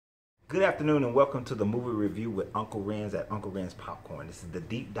Good afternoon and welcome to the movie review with Uncle Renz at Uncle Renz Popcorn. This is the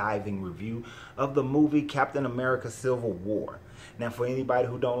deep diving review of the movie Captain America Civil War. Now for anybody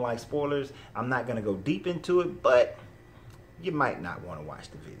who don't like spoilers, I'm not going to go deep into it, but you might not want to watch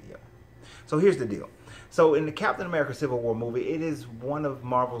the video. So here's the deal. So in the Captain America Civil War movie, it is one of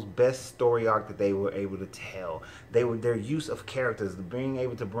Marvel's best story arc that they were able to tell. Their use of characters, being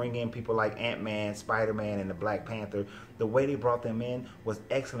able to bring in people like Ant-Man, Spider-Man, and the Black Panther, the way they brought them in was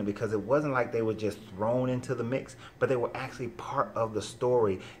excellent because it wasn't like they were just thrown into the mix, but they were actually part of the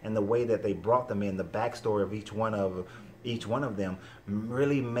story, and the way that they brought them in, the backstory of each one of them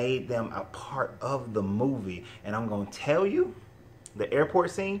really made them a part of the movie. And I'm going to tell you, the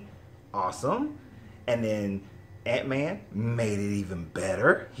airport scene, awesome. And then Ant-Man made it even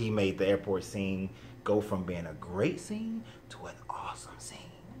better. He made the airport scene go from being a great scene to an awesome scene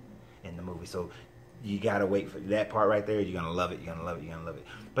in the movie. So you gotta wait for that part right there. You're gonna love it. You're gonna love it. You're gonna love it.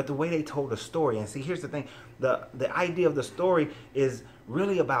 But the way they told the story, and see, here's the thing: the idea of the story is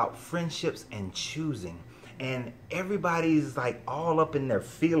really about friendships and choosing. And everybody's like all up in their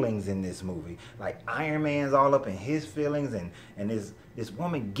feelings in this movie. Like Iron Man's all up in his feelings, and this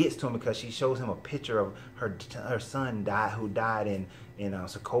woman gets to him because she shows him a picture of her son who died in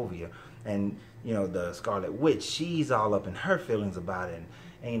Sokovia, and you know, the Scarlet Witch, she's all up in her feelings about it,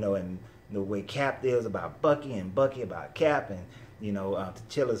 and you know, and the way Cap is about Bucky, and Bucky about Cap, and you know,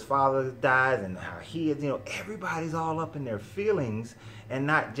 T'Chilla's father dies, and how he is, you know, everybody's all up in their feelings and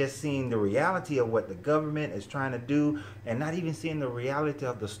not just seeing the reality of what the government is trying to do, and not even seeing the reality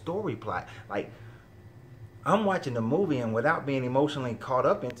of the story plot. Like, I'm watching the movie, and without being emotionally caught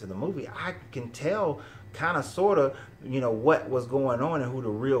up into the movie, I can tell kind of sort of, you know, what was going on and who the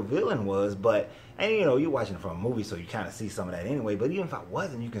real villain was. But, and you know, you're watching it from a movie, so you kind of see some of that anyway. But even if I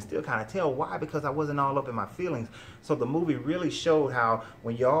wasn't, you can still kind of tell. Why? Because I wasn't all up in my feelings. So the movie really showed how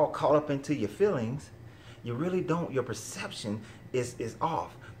when you're all caught up into your feelings, you really don't, your perception is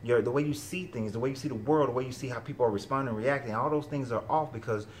off. The way you see things, the way you see the world, the way you see how people are responding and reacting, all those things are off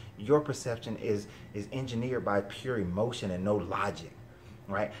because your perception is engineered by pure emotion and no logic,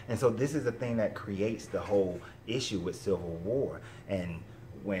 right? And so this is the thing that creates the whole issue with Civil War. And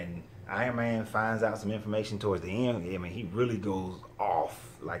when Iron Man finds out some information towards the end, I mean, he really goes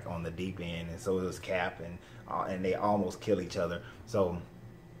off like on the deep end, and so does Cap, and they almost kill each other. So,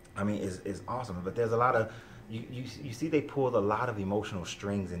 I mean, it's awesome. But there's a lot of you see they pulled a lot of emotional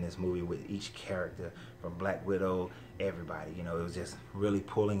strings in this movie with each character, from Black Widow, everybody. You know, it was just really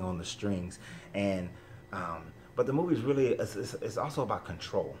pulling on the strings. And but the movie is really, it's also about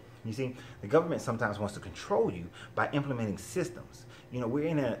control. You see, the government sometimes wants to control you by implementing systems. You know, we're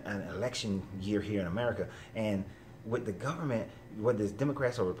in an election year here in America, and with the government, whether it's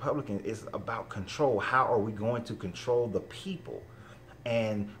Democrats or Republicans, it's about control. How are we going to control the people?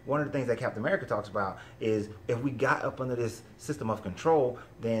 And one of the things that Captain America talks about is if we got up under this system of control,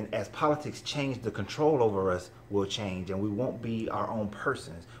 then as politics change, the control over us will change, and we won't be our own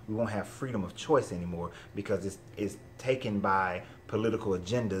persons. We won't have freedom of choice anymore because it's taken by political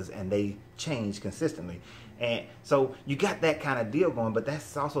agendas, and they change consistently. And so you got that kind of deal going, but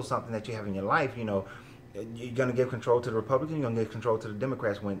that's also something that you have in your life. You know, you're going to give control to the Republicans, you're going to give control to the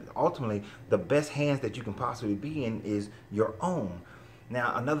Democrats, when ultimately the best hands that you can possibly be in is your own.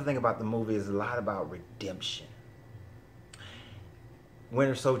 Now, another thing about the movie is a lot about redemption.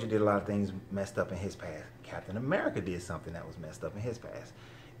 Winter Soldier did a lot of things messed up in his past. Captain America did something that was messed up in his past.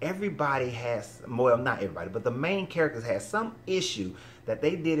 Everybody has, well, not everybody, but the main characters had some issue that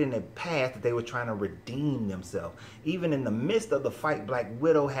they did in the past that they were trying to redeem themselves. Even in the midst of the fight, Black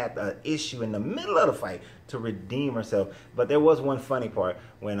Widow had an issue in the middle of the fight to redeem herself. But there was one funny part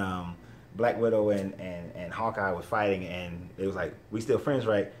when Black Widow and Hawkeye was fighting, and it was like, we still friends,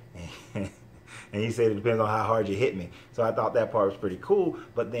 right? And he said, it depends on how hard you hit me. So I thought that part was pretty cool.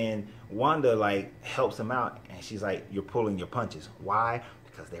 But then Wanda like helps him out, and she's like, you're pulling your punches. Why?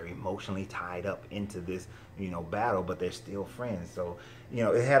 Because they're emotionally tied up into this, you know, battle, but they're still friends. So, you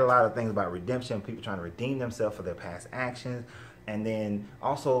know, it had a lot of things about redemption, people trying to redeem themselves for their past actions. And then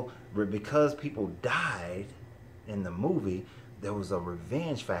also, because people died in the movie, there was a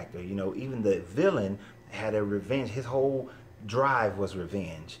revenge factor. You know, even the villain had a revenge. His whole drive was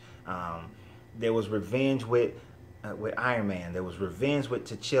revenge. There was revenge with Iron Man. There was revenge with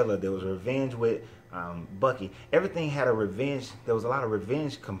T'Chilla. There was revenge with Bucky. Everything had a revenge. There was a lot of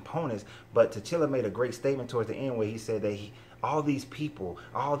revenge components. But T'Chilla made a great statement towards the end where he said that all these people,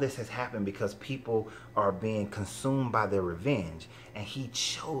 all this has happened because people are being consumed by their revenge. And he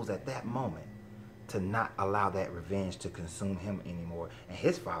chose at that moment to not allow that revenge to consume him anymore. And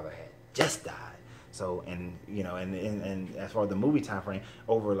his father had just died. So, and you know, and as far as the movie time frame,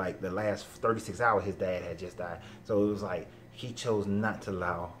 over like the last 36 hours, his dad had just died. So it was like he chose not to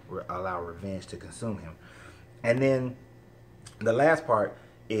allow revenge to consume him. And then the last part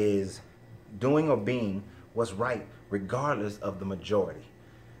is doing or being what's right regardless of the majority.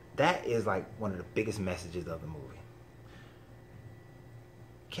 That is like one of the biggest messages of the movie.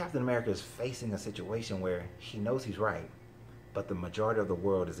 Captain America is facing a situation where he knows he's right, but the majority of the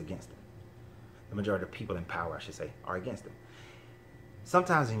world is against him. The majority of people in power, I should say, are against him.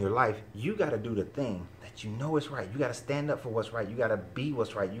 Sometimes in your life, you got to do the thing that you know is right. You got to stand up for what's right. You got to be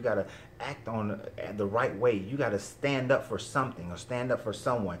what's right. You got to act on the right way. You got to stand up for something, or stand up for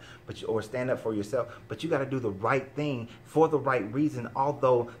someone, or stand up for yourself. But you got to do the right thing for the right reason.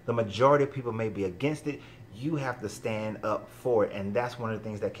 Although the majority of people may be against it, you have to stand up for it. And that's one of the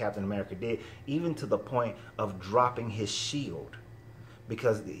things that Captain America did, even to the point of dropping his shield.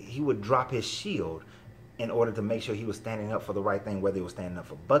 Because he would drop his shield in order to make sure he was standing up for the right thing, whether he was standing up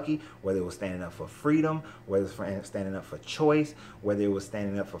for Bucky, whether it was standing up for freedom, whether it was standing up for choice, whether it was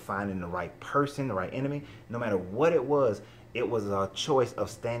standing up for finding the right person, the right enemy. No matter what it was a choice of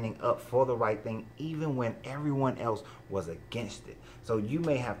standing up for the right thing, even when everyone else was against it. So you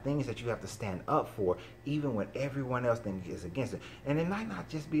may have things that you have to stand up for, even when everyone else is against it. And it might not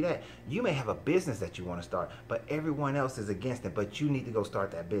just be that. You may have a business that you want to start, but everyone else is against it, but you need to go start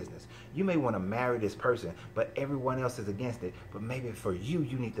that business. You may want to marry this person, but everyone else is against it, but maybe for you,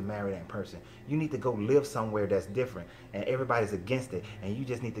 you need to marry that person. You need to go live somewhere that's different, and everybody's against it, and you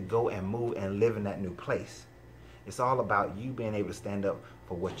just need to go and move and live in that new place. It's all about you being able to stand up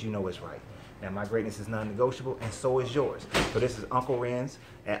for what you know is right. Now, my greatness is non-negotiable, and so is yours. So this is Uncle Ren's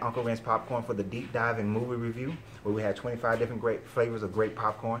at Uncle Ren's Popcorn for the Deep Diving Movie Review, where we had 25 different great flavors of great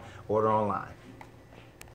popcorn. Order online.